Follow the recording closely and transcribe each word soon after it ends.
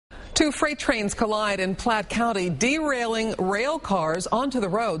Two freight trains collide in Platte County, derailing rail cars onto the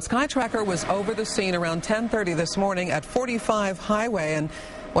road. SkyTracker was over the scene around 10:30 this morning at 45 Highway. And,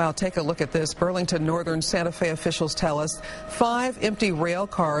 well, take a look at this. Burlington Northern Santa Fe officials tell us 5 empty rail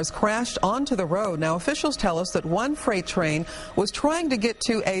cars crashed onto the road. Now, officials tell us that one freight train was trying to get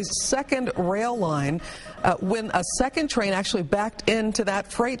to a second rail line when a second train actually backed into that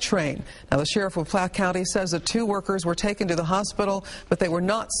freight train. Now, the sheriff of Platte County says that 2 workers were taken to the hospital, but they were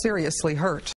not seriously hurt.